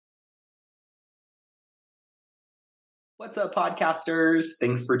What's up, podcasters?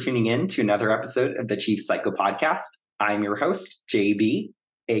 Thanks for tuning in to another episode of the Chief Psycho Podcast. I'm your host, JB,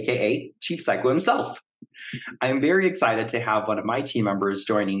 aka Chief Psycho himself. I'm very excited to have one of my team members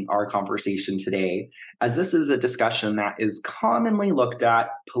joining our conversation today, as this is a discussion that is commonly looked at,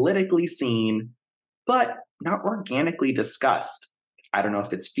 politically seen, but not organically discussed. I don't know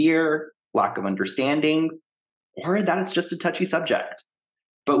if it's fear, lack of understanding, or that it's just a touchy subject.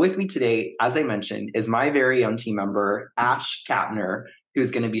 But with me today, as I mentioned, is my very own team member, Ash Kapner, who's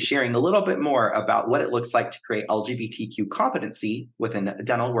going to be sharing a little bit more about what it looks like to create LGBTQ competency within a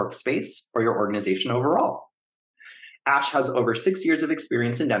dental workspace or your organization overall. Ash has over 6 years of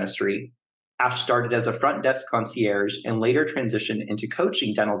experience in dentistry. Ash started as a front desk concierge and later transitioned into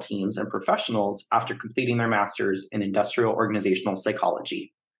coaching dental teams and professionals after completing their master's in industrial organizational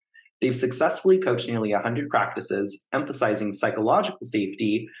psychology. They've successfully coached nearly 100 practices, emphasizing psychological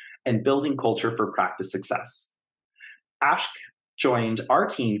safety and building culture for practice success. Ash joined our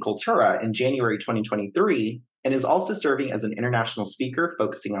team, Cultura, in January 2023 and is also serving as an international speaker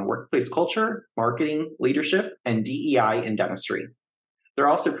focusing on workplace culture, marketing, leadership, and DEI in dentistry. They're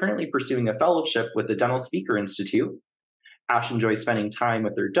also currently pursuing a fellowship with the Dental Speaker Institute. Ash enjoys spending time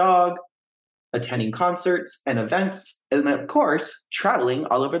with their dog, attending concerts and events, and of course, traveling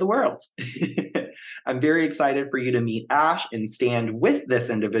all over the world. I'm very excited for you to meet Ash and stand with this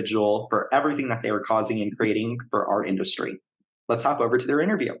individual for everything that they were causing and creating for our industry. Let's hop over to their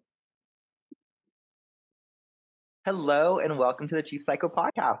interview. Hello, and welcome to the Chief Psycho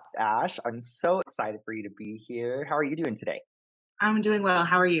Podcast, Ash. I'm so excited for you to be here. How are you doing today? I'm doing well.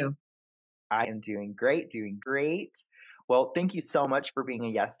 How are you? I am doing great. Well, thank you so much for being a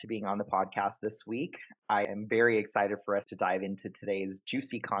yes to being on the podcast this week. I am very excited for us to dive into today's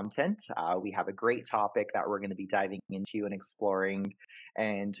juicy content. We have a great topic that we're going to be diving into and exploring.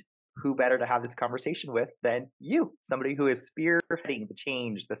 And who better to have this conversation with than you, somebody who is spearheading the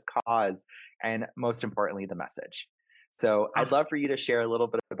change, this cause, and most importantly, the message. So I'd love for you to share a little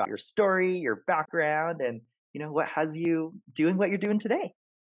bit about your story, your background, and what has you doing what you're doing today.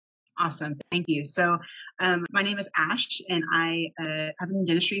 Awesome. Thank you. So my name is Ash, and I have been in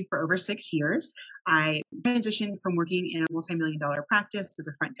dentistry for over 6 years. I transitioned from working in a multi-million-dollar practice as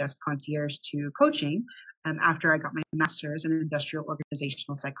a front desk concierge to coaching after I got my master's in industrial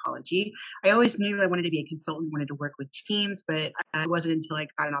organizational psychology. I always knew I wanted to be a consultant, wanted to work with teams, but it wasn't until I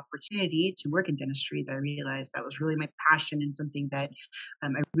got an opportunity to work in dentistry that I realized that was really my passion and something that I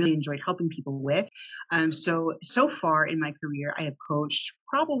really enjoyed helping people with. So far in my career, I have coached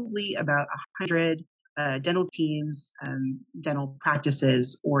probably about 100 dental teams, dental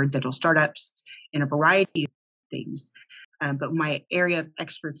practices, or dental startups in a variety of things. But my area of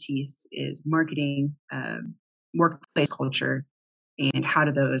expertise is marketing, workplace culture, and how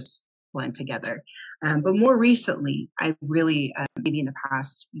do those blend together. But more recently, I've really, maybe in the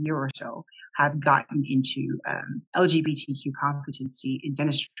past year or so, have gotten into LGBTQ competency in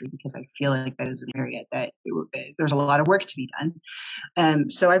dentistry because I feel like that is an area that there's a lot of work to be done.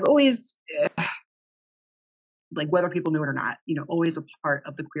 So I've always, like whether people knew it or not, always a part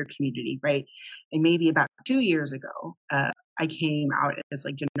of the queer community, right? And maybe about 2 years ago, I came out as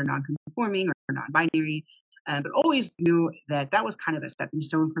like gender non-conforming or non-binary, but always knew that was kind of a stepping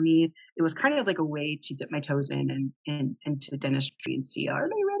stone for me. It was kind of like a way to dip my toes in and into dentistry and see, are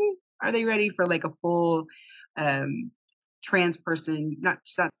they ready? Are they ready for like a full trans person? Not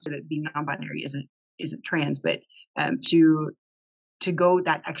so that being non-binary isn't trans, but to go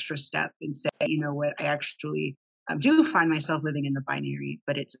that extra step and say, you know what, I actually do find myself living in the binary,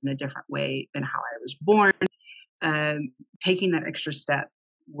 but it's in a different way than how I was born. Taking that extra step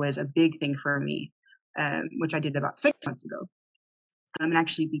was a big thing for me, which I did about 6 months ago, and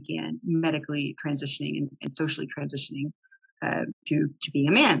actually began medically transitioning and socially transitioning to being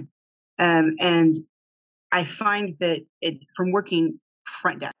a man. And I find that from working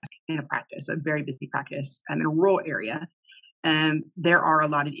front desk in a practice, a very busy practice in a rural area, there are a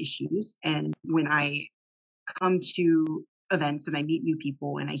lot of issues. And when I come to events and I meet new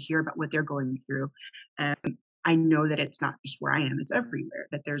people and I hear about what they're going through, I know that it's not just where I am, it's everywhere.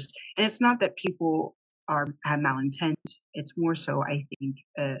 And it's not that people have malintent. It's more so, I think,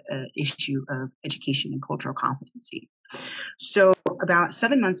 a issue of education and cultural competency. So about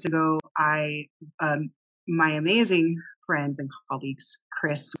 7 months ago, my amazing friends and colleagues,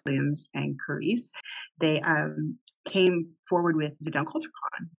 Chris Williams and Carice, they came forward with the Dental Culture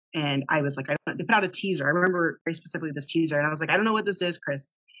Con. And I was like, they put out a teaser. I remember very specifically this teaser. And I was like, I don't know what this is,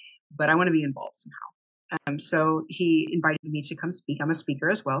 Chris, but I want to be involved somehow. So he invited me to come speak. I'm a speaker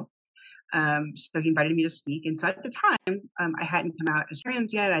as well. So he invited me to speak. And so at the time, I hadn't come out as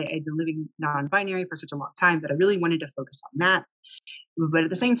trans yet. I had been living non-binary for such a long time that I really wanted to focus on that. But at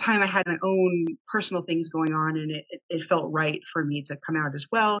the same time, I had my own personal things going on, and it felt right for me to come out as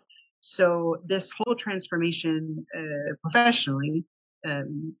well. So this whole transformation professionally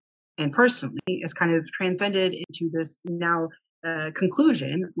and personally is kind of transcended into this now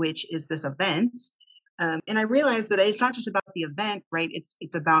conclusion, which is this event. And I realized that it's not just about the event, right?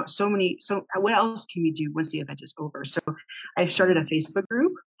 It's about so what else can we do once the event is over? So I've started a Facebook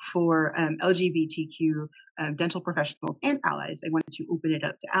group for LGBTQ dental professionals and allies. I wanted to open it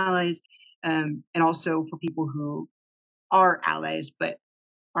up to allies and also for people who are allies, but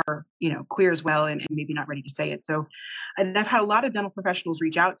are, queer as well and maybe not ready to say it. So, and I've had a lot of dental professionals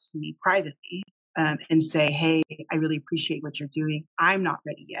reach out to me privately and say, hey, I really appreciate what you're doing. I'm not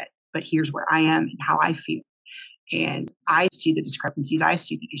ready yet, but here's where I am and how I feel. And I see the discrepancies, I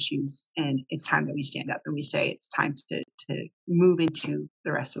see the issues, and it's time that we stand up and we say it's time to move into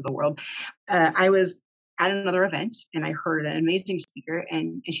the rest of the world. I was at another event and I heard an amazing speaker,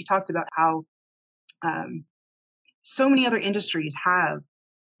 and she talked about how so many other industries have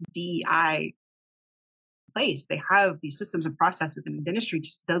DEI place. They have these systems and processes, and the industry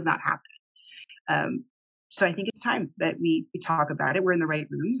just does not have it. So I think it's time that we talk about it. We're in the right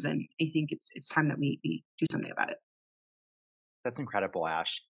rooms, and I think it's time that we do something about it. That's incredible,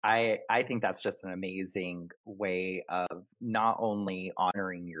 Ash. I think that's just an amazing way of not only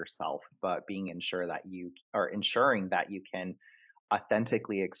honoring yourself, but ensuring that you can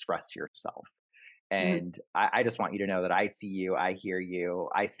authentically express yourself. And I just want you to know that I see you, I hear you,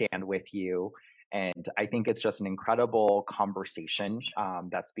 I stand with you. And I think it's just an incredible conversation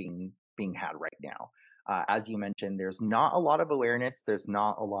that's being had right now. As you mentioned, there's not a lot of awareness, there's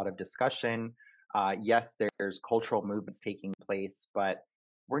not a lot of discussion. Yes, there's cultural movements taking place, but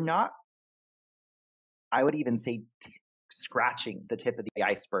we're not, I would even say, scratching the tip of the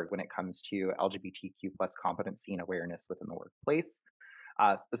iceberg when it comes to LGBTQ plus competency and awareness within the workplace,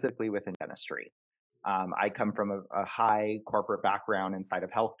 specifically within dentistry. I come from a high corporate background inside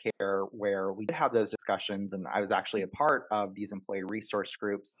of healthcare where we did have those discussions, and I was actually a part of these employee resource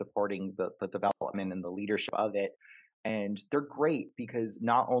groups supporting the development and the leadership of it. And they're great because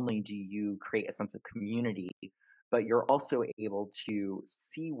not only do you create a sense of community, but you're also able to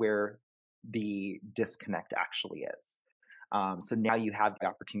see where the disconnect actually is. So now you have the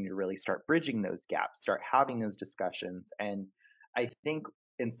opportunity to really start bridging those gaps, start having those discussions. And I think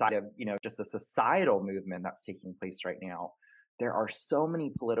inside of, just a societal movement that's taking place right now, there are so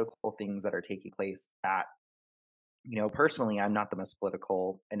many political things that are taking place that, personally, I'm not the most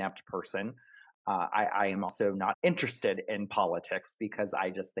political inept person. I am also not interested in politics because I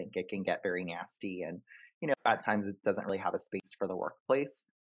just think it can get very nasty. And, at times it doesn't really have a space for the workplace.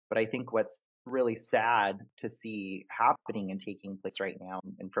 But I think what's really sad to see happening and taking place right now,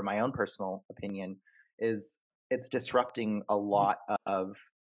 and from my own personal opinion, is it's disrupting a lot of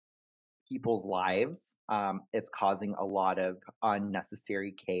people's lives. It's causing a lot of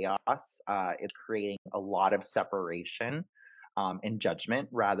unnecessary chaos. It's creating a lot of separation and judgment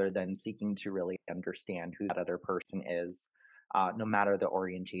rather than seeking to really understand who that other person is, no matter the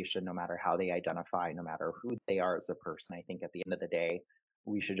orientation, no matter how they identify, no matter who they are as a person. I think at the end of the day,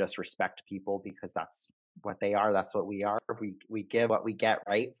 we should just respect people because that's what they are. That's what we are. We give what we get,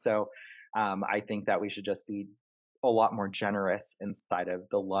 right? So I think that we should just be a lot more generous inside of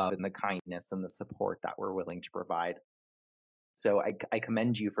the love and the kindness and the support that we're willing to provide. So I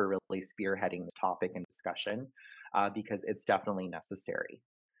commend you for really spearheading this topic and discussion because it's definitely necessary.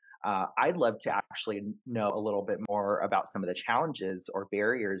 I'd love to actually know a little bit more about some of the challenges or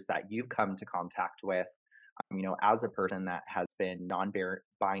barriers that you've come to contact with, as a person that has been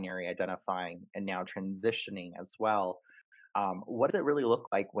non-binary identifying and now transitioning as well. What does it really look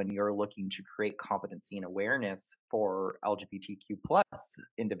like when you're looking to create competency and awareness for LGBTQ plus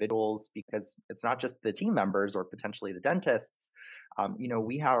individuals? Because it's not just the team members or potentially the dentists.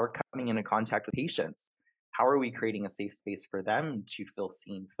 We are coming into contact with patients. How are we creating a safe space for them to feel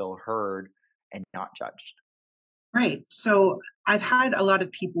seen, feel heard, and not judged? Right. So I've had a lot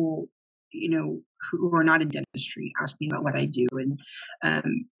of people, who are not in dentistry ask me about what I do. And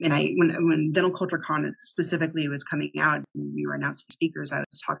when Dental Culture Con specifically was coming out and we were announcing speakers, I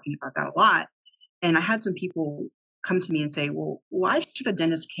was talking about that a lot. And I had some people come to me and say, well, why should a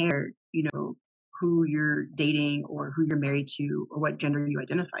dentist care, who you're dating or who you're married to or what gender you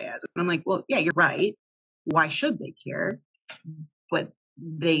identify as? And I'm like, well, yeah, you're right. Why should they care? But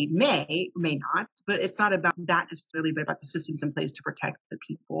they may not, but it's not about that necessarily, but about the systems in place to protect the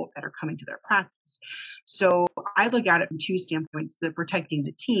people that are coming to their practice. So I look at it from two standpoints: the protecting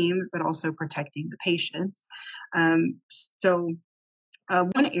the team, but also protecting the patients. So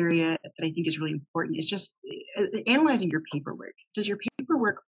one area that I think is really important is just analyzing your paperwork. Does your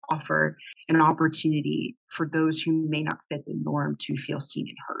paperwork offer an opportunity for those who may not fit the norm to feel seen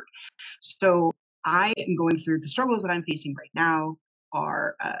and heard? So I am going through the struggles that I'm facing right now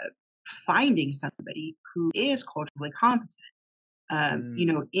are finding somebody who is culturally competent.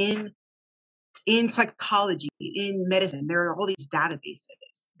 In psychology, in medicine, there are all these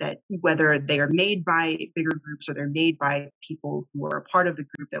databases that, whether they are made by bigger groups or they're made by people who are a part of the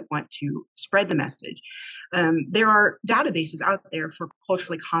group that want to spread the message, there are databases out there for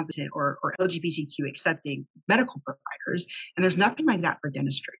culturally competent or LGBTQ accepting medical providers, and there's nothing like that for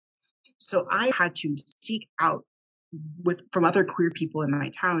dentistry. So I had to seek out from other queer people in my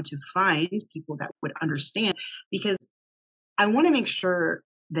town to find people that would understand, because I want to make sure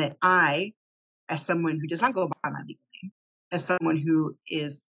that I, as someone who does not go by my legal name, as someone who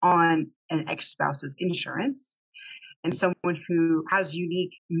is on an ex-spouse's insurance, and someone who has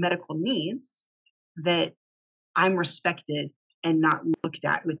unique medical needs, that I'm respected and not looked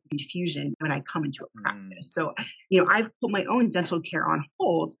at with confusion when I come into a practice. So, I've put my own dental care on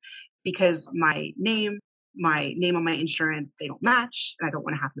hold because my name on my insurance, they don't match, and I don't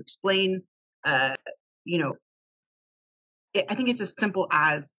want to have to explain. I think it's as simple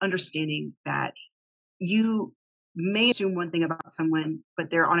as understanding that you may assume one thing about someone, but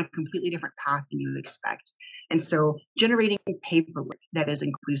they're on a completely different path than you expect. And so generating paperwork that is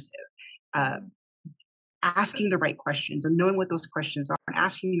inclusive, asking the right questions and knowing what those questions are and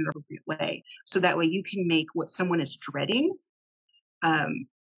asking in an appropriate way. So that way you can make what someone is dreading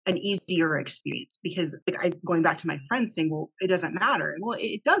an easier experience. Because going back to my friend saying, well, it doesn't matter. Well,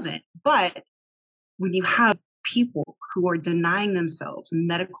 it doesn't. But when you have people who are denying themselves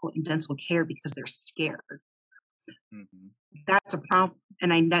medical and dental care because they're scared, that's a problem.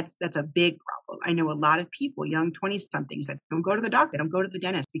 And that's a big problem. I know a lot of people, young 20-somethings, that don't go to the doctor, don't go to the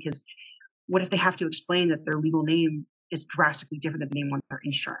dentist, because what if they have to explain that their legal name is drastically different than the name on their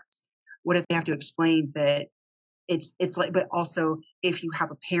insurance? What if they have to explain that it's like, but also if you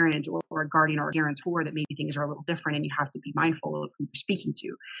have a parent or a guardian or a guarantor, that maybe things are a little different and you have to be mindful of who you're speaking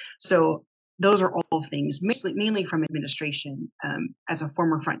to. So those are all things, mainly from administration, as a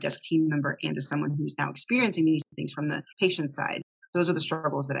former front desk team member and as someone who's now experiencing these things from the patient side. Those are the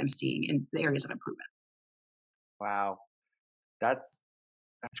struggles that I'm seeing in the areas of improvement. Wow, that's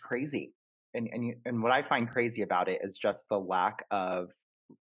crazy. And what I find crazy about it is just the lack of,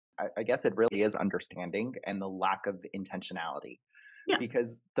 I guess it really is understanding, and the lack of intentionality. Yeah.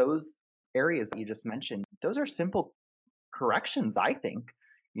 Because those areas that you just mentioned, those are simple corrections, I think.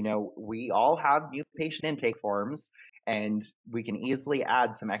 We all have new patient intake forms, and we can easily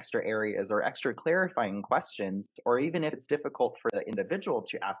add some extra areas or extra clarifying questions, or even if it's difficult for the individual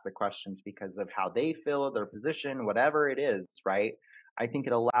to ask the questions because of how they feel, their position, whatever it is, right? I think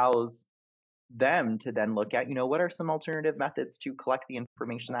it allows them to then look at, what are some alternative methods to collect the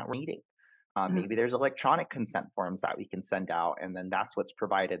information that we're needing. Maybe there's electronic consent forms that we can send out, and then that's what's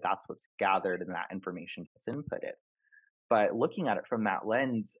provided, that's what's gathered, and that information gets inputted. But looking at it from that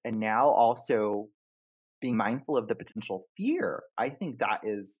lens, and now also being mindful of the potential fear, I think that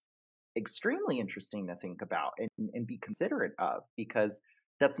is extremely interesting to think about and be considerate of, because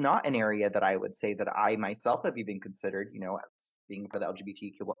that's not an area that I would say that I myself have even considered, as being for the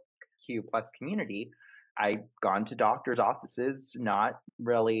LGBTQ plus community. I've gone to doctors' offices, not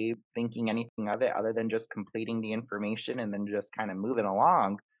really thinking anything of it other than just completing the information and then just kind of moving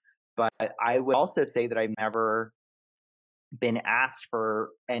along. But I would also say that I've never been asked for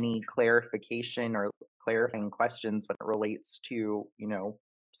any clarification or clarifying questions when it relates to,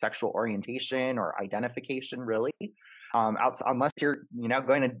 sexual orientation or identification, really. Unless you're,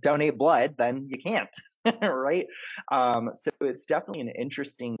 going to donate blood, then you can't, right? So it's definitely an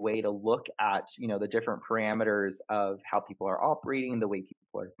interesting way to look at, the different parameters of how people are operating, the way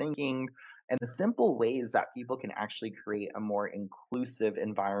people are thinking, and the simple ways that people can actually create a more inclusive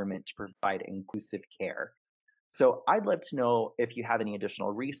environment to provide inclusive care. So I'd love to know if you have any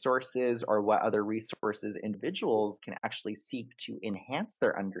additional resources or what other resources individuals can actually seek to enhance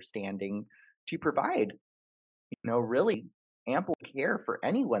their understanding to provide, really ample care for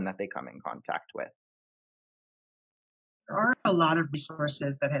anyone that they come in contact with. There are a lot of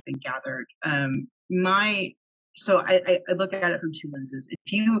resources that have been gathered. So I look at it from two lenses.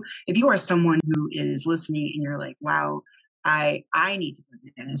 If you are someone who is listening and you're like, wow, I need to go to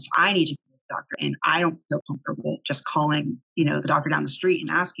the dentist, I need to go to doctor. And I don't feel comfortable just calling, the doctor down the street and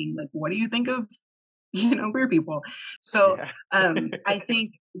asking, like, what do you think of, queer people? So Yeah. I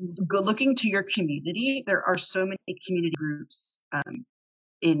think looking to your community, there are so many community groups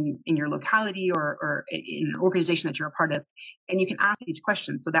in your locality or in an organization that you're a part of, and you can ask these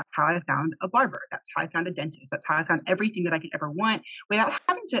questions. So that's how I found a barber. That's how I found a dentist. That's how I found everything that I could ever want without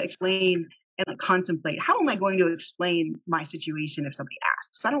having to explain and contemplate, how am I going to explain my situation if somebody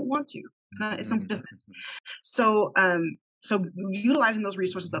asks? I don't want to. It's someone's business. So, so utilizing those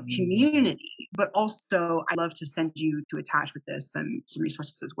resources of community, but also I love to send you to attach with this some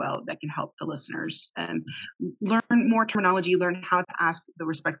resources as well that can help the listeners learn more terminology, learn how to ask the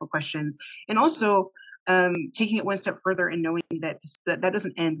respectful questions, and also taking it one step further and knowing that that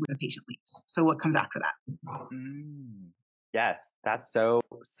doesn't end when the patient leaves. So what comes after that? Yes, that's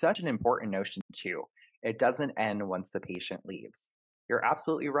such an important notion too. It doesn't end once the patient leaves. You're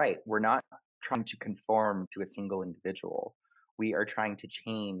absolutely right. We're not trying to conform to a single individual. We are trying to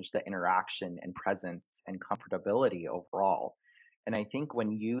change the interaction and presence and comfortability overall. And I think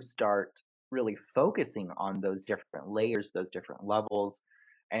when you start really focusing on those different layers, those different levels,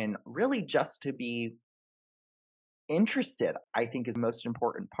 and really just to be interested, I think is the most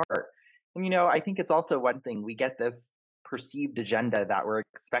important part. And I think it's also one thing, we get this perceived agenda that we're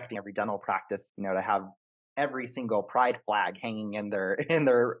expecting every dental practice, to have every single pride flag hanging in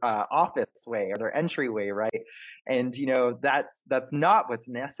their office way or their entryway, right? And that's not what's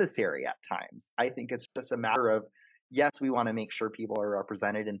necessary at times. I think it's just a matter of, yes, we want to make sure people are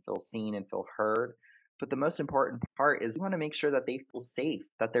represented and feel seen and feel heard, but the most important part is we want to make sure that they feel safe,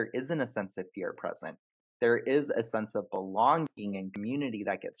 that there isn't a sense of fear present. There is a sense of belonging and community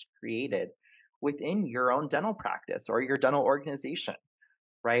that gets created within your own dental practice or your dental organization,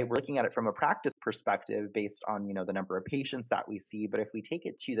 right? We're looking at it from a practice perspective based on, the number of patients that we see. But if we take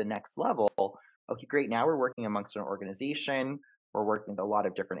it to the next level, okay, great. Now we're working amongst an organization. We're working with a lot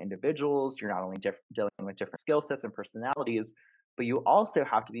of different individuals. You're not only dealing with different skill sets and personalities, but you also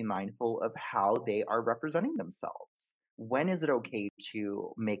have to be mindful of how they are representing themselves. When is it okay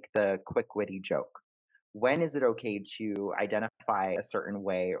to make the quick, witty joke? When is it okay to identify a certain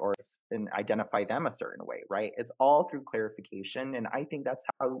way and identify them a certain way, right? It's all through clarification. And I think that's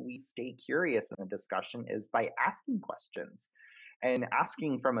how we stay curious in the discussion, is by asking questions and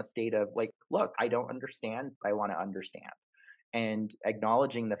asking from a state of like, look, I don't understand, but I want to understand. And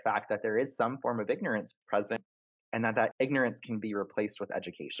acknowledging the fact that there is some form of ignorance present and that ignorance can be replaced with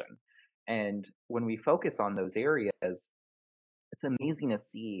education. And when we focus on those areas, it's amazing to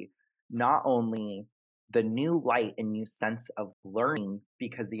see not only the new light and new sense of learning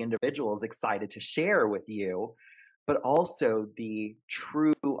because the individual is excited to share with you, but also the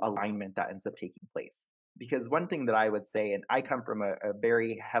true alignment that ends up taking place. Because one thing that I would say, and I come from a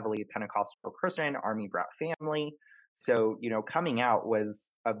very heavily Pentecostal Christian Army brat family, so coming out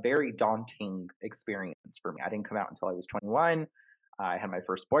was a very daunting experience for me. I didn't come out until I was 21. I had my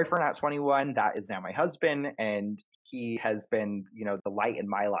first boyfriend at 21. That is now my husband, and he has been, the light in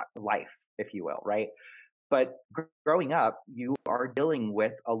my life, if you will, right? But growing up, you are dealing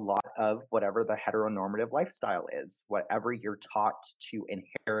with a lot of whatever the heteronormative lifestyle is, whatever you're taught to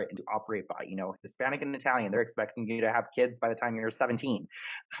inherit and to operate by. Hispanic and Italian, they're expecting you to have kids by the time you're 17,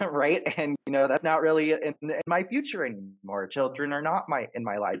 right? And that's not really in my future anymore. Children are not in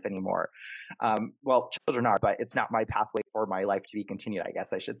my life anymore. Well, children are, but it's not my pathway for my life to be continued, I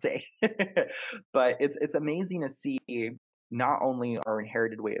guess I should say. But it's amazing to see not only our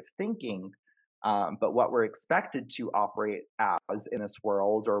inherited way of thinking, but what we're expected to operate as in this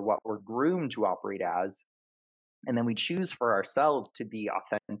world, or what we're groomed to operate as. And then we choose for ourselves to be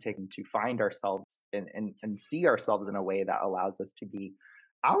authentic and to find ourselves and see ourselves in a way that allows us to be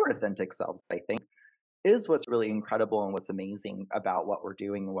our authentic selves, I think, is what's really incredible and what's amazing about what we're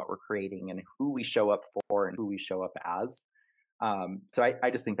doing and what we're creating and who we show up for and who we show up as. So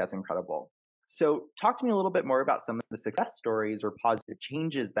I just think that's incredible. So talk to me a little bit more about some of the success stories or positive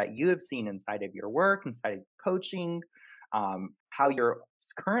changes that you have seen inside of your work, inside of coaching, how you're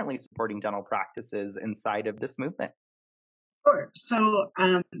currently supporting dental practices inside of this movement. Sure. So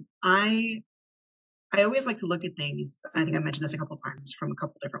I always like to look at things. I think I mentioned this a couple of times from a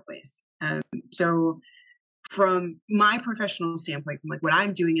couple different ways. So from my professional standpoint, from like what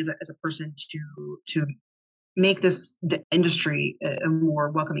I'm doing as a person to make this industry a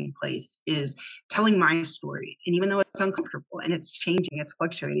more welcoming place is telling my story. And even though it's uncomfortable and it's changing, it's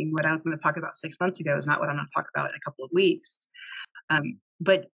fluctuating, what I was going to talk about 6 months ago is not what I'm going to talk about in a couple of weeks.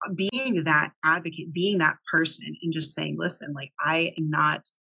 But being that advocate, being that person, and just saying, listen, like, I am not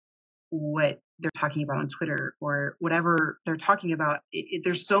what they're talking about on Twitter or whatever they're talking about.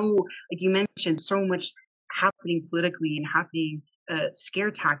 There's so, like you mentioned, so much happening politically and happening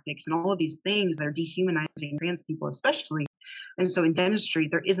scare tactics and all of these things that are dehumanizing trans people, especially. And so in dentistry,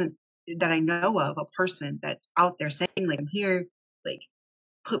 there isn't, that I know of, a person that's out there saying, like, I'm here, like,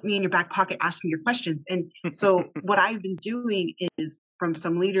 put me in your back pocket, ask me your questions. And so what I've been doing is, from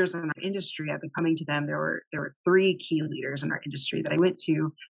some leaders in our industry, I've been coming to them. There were 3 key leaders in our industry that I went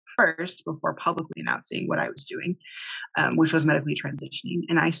to first before publicly announcing what I was doing, which was medically transitioning.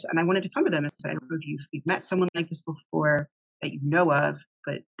 And I wanted to come to them and say, I don't know if you've met someone like this before that you know of,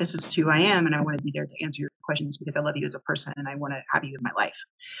 but this is who I am, and I want to be there to answer your questions because I love you as a person and I want to have you in my life.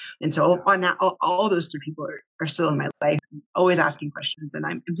 And so on that, all those 3 people are still in my life, always asking questions, and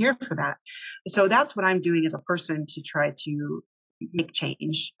I'm here for that. So that's what I'm doing as a person to try to make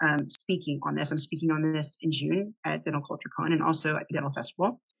change. Speaking on this, I'm speaking on this in June at Dental Culture Con and also at the Dental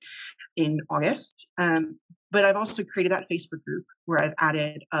Festival in August. But I've also created that Facebook group where I've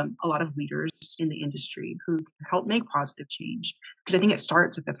added a lot of leaders in the industry who can help make positive change. Because I think it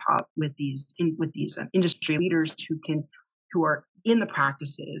starts at the top with these industry leaders who are in the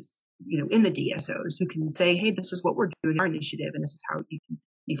practices, in the DSOs, who can say, hey, this is what we're doing in our initiative, and this is how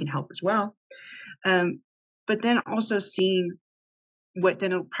you can help as well. But then also seeing what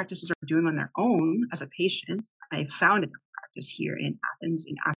dental practices are doing on their own as a patient. I founded a practice here in Athens,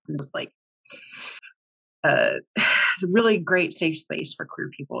 and Athens is like it's a really great safe space for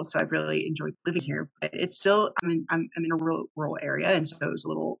queer people. So I've really enjoyed living here, but it's still, I'm in a rural area, and so it was a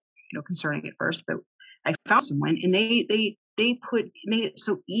little, concerning at first. But I found someone, and they made it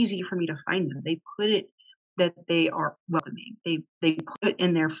so easy for me to find them. They put it that they are welcoming. They put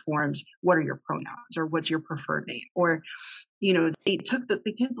in their forms, what are your pronouns, or what's your preferred name, or they did the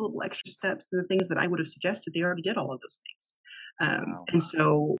little extra steps and the things that I would have suggested. They already did all of those things. Wow. And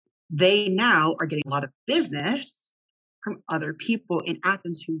so they now are getting a lot of business from other people in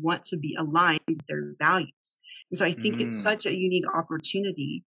Athens who want to be aligned with their values. And so I think it's such a unique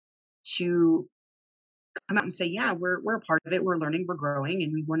opportunity to come out and say, yeah, we're a part of it. We're learning, we're growing,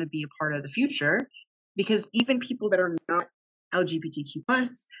 and we want to be a part of the future, because even people that are not LGBTQ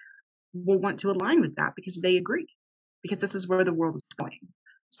plus will want to align with that because they agree, because this is where the world is going.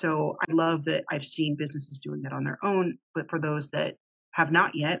 So I love that I've seen businesses doing that on their own, but for those that have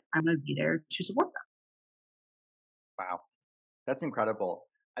not yet, I'm going to be there to support them. Wow. That's incredible.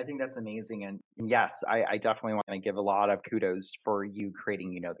 I think that's amazing. And yes, I definitely want to give a lot of kudos for you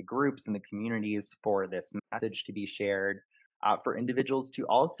creating, the groups and the communities for this message to be shared, for individuals to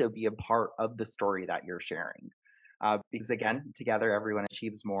also be a part of the story that you're sharing. Because again, together everyone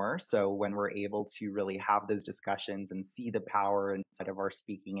achieves more. So when we're able to really have those discussions and see the power inside of our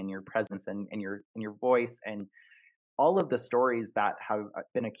speaking and your presence and your voice and all of the stories that have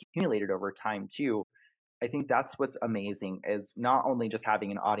been accumulated over time too, I think that's what's amazing, is not only just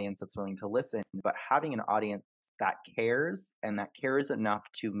having an audience that's willing to listen, but having an audience that cares and that cares enough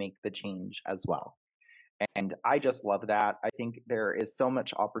to make the change as well. And I just love that. I think there is so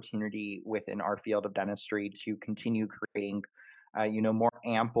much opportunity within our field of dentistry to continue creating, more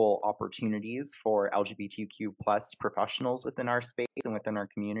ample opportunities for LGBTQ plus professionals within our space and within our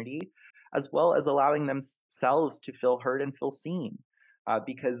community, as well as allowing themselves to feel heard and feel seen.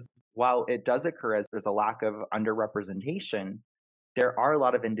 Because while it does occur as there's a lack of underrepresentation, there are a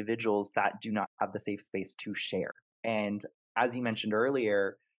lot of individuals that do not have the safe space to share. And as you mentioned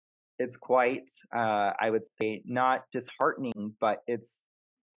earlier, it's quite, I would say, not disheartening, but it's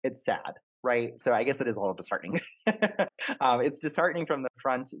sad, right? So I guess it is a little disheartening. It's disheartening from the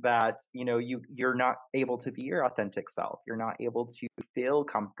front that you're not able to be your authentic self. You're not able to feel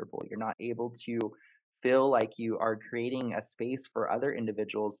comfortable. You're not able to feel like you are creating a space for other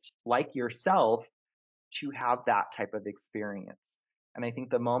individuals like yourself to have that type of experience. And I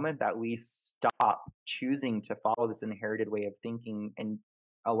think the moment that we stop choosing to follow this inherited way of thinking and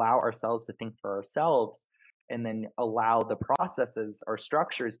allow ourselves to think for ourselves, and then allow the processes or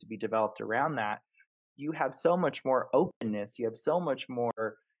structures to be developed around that, you have so much more openness, you have so much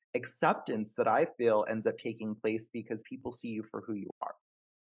more acceptance that I feel ends up taking place because people see you for who you are.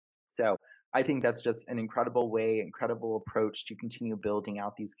 So I think that's just an incredible incredible approach to continue building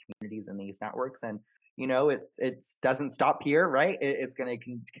out these communities and these networks. And it doesn't stop here, right? It's going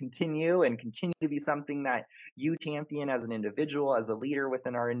to continue to be something that you champion as an individual, as a leader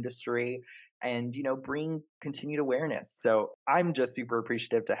within our industry, and bring continued awareness. So I'm just super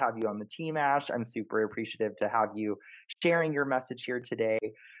appreciative to have you on the team, Ash. I'm super appreciative to have you sharing your message here today.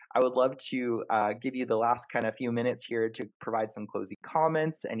 I would love to give you the last kind of few minutes here to provide some closing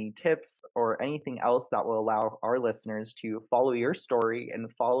comments, any tips, or anything else that will allow our listeners to follow your story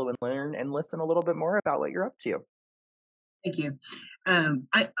and follow and learn and listen a little bit more about what you're up to. Thank you.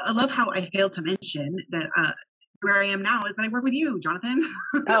 I love how I failed to mention that where I am now is that I work with you, Jonathan.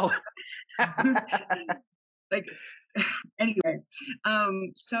 Oh. Like, anyway,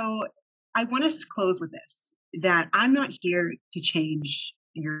 so I want to close with this, that I'm not here to change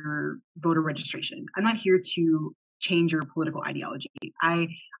your voter registration. I'm not here to change your political ideology. I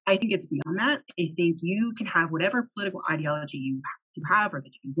think it's beyond that. I think you can have whatever political ideology you have or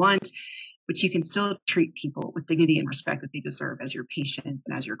that you want, but you can still treat people with dignity and respect that they deserve as your patients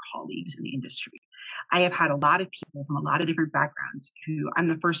and as your colleagues in the industry. I have had a lot of people from a lot of different backgrounds who I'm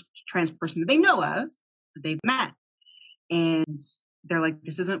the first trans person that they know of, that they've met. And they're like,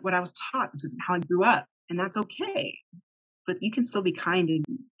 this isn't what I was taught. This isn't how I grew up. And that's okay. But you can still be kind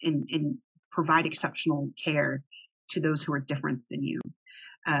and provide exceptional care to those who are different than you.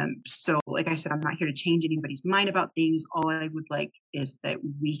 So like I said, I'm not here to change anybody's mind about things. All I would like is that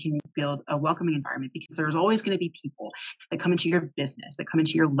we can build a welcoming environment, because there's always going to be people that come into your business, that come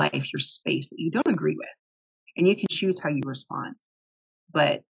into your life, your space that you don't agree with. And you can choose how you respond.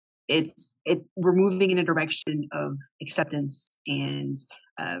 But we're moving in a direction of acceptance and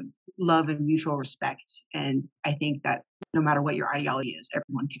love and mutual respect. And I think that no matter what your ideology is,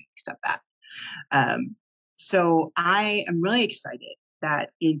 everyone can accept that. So I am really excited that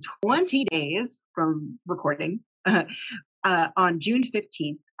in 20 days from recording, on June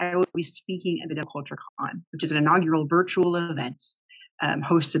 15th, I will be speaking at the No Culture Con, which is an inaugural virtual event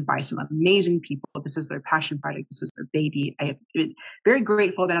hosted by some amazing people. This is their passion project. This is their baby. I have been very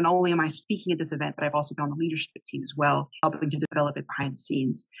grateful that not only am I speaking at this event, but I've also been on the leadership team as well, helping to develop it behind the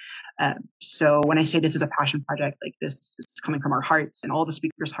scenes. So when I say this is a passion project, like this is coming from our hearts and all the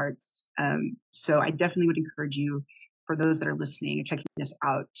speakers' hearts. So I definitely would encourage you, for those that are listening and checking this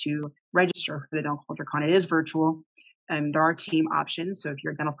out, to register for the No Culture Con. It is virtual. There are team options. So if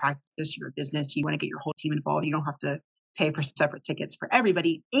you're a dental practice, you're a business, you want to get your whole team involved, you don't have to pay for separate tickets for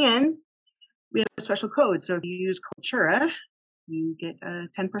everybody. And we have a special code. So if you use Cultura, you get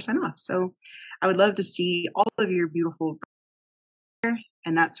 10% off. So I would love to see all of your beautiful,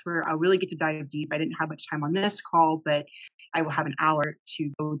 and that's where I'll really get to dive deep. I didn't have much time on this call, but I will have an hour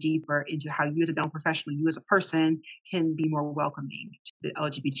to go deeper into how you as a dental professional, you as a person, can be more welcoming to the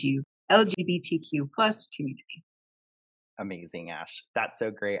LGBTQ plus community. Amazing, Ash. That's so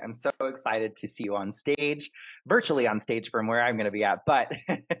great. I'm so excited to see you on stage, virtually on stage from where I'm going to be at, but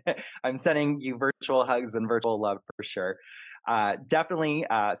I'm sending you virtual hugs and virtual love for sure. Definitely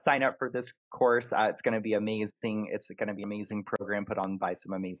sign up for this course. It's going to be amazing. It's going to be an amazing program put on by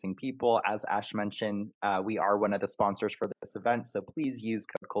some amazing people. As Ash mentioned, we are one of the sponsors for this event, so please use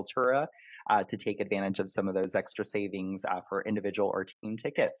code Cultura to take advantage of some of those extra savings for individual or team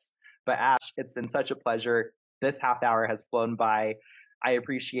tickets. But Ash, it's been such a pleasure. This half hour has flown by. I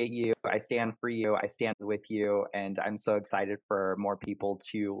appreciate you. I stand for you. I stand with you. And I'm so excited for more people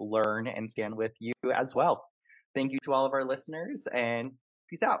to learn and stand with you as well. Thank you to all of our listeners, and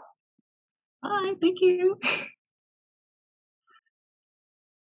peace out. Bye. Thank you.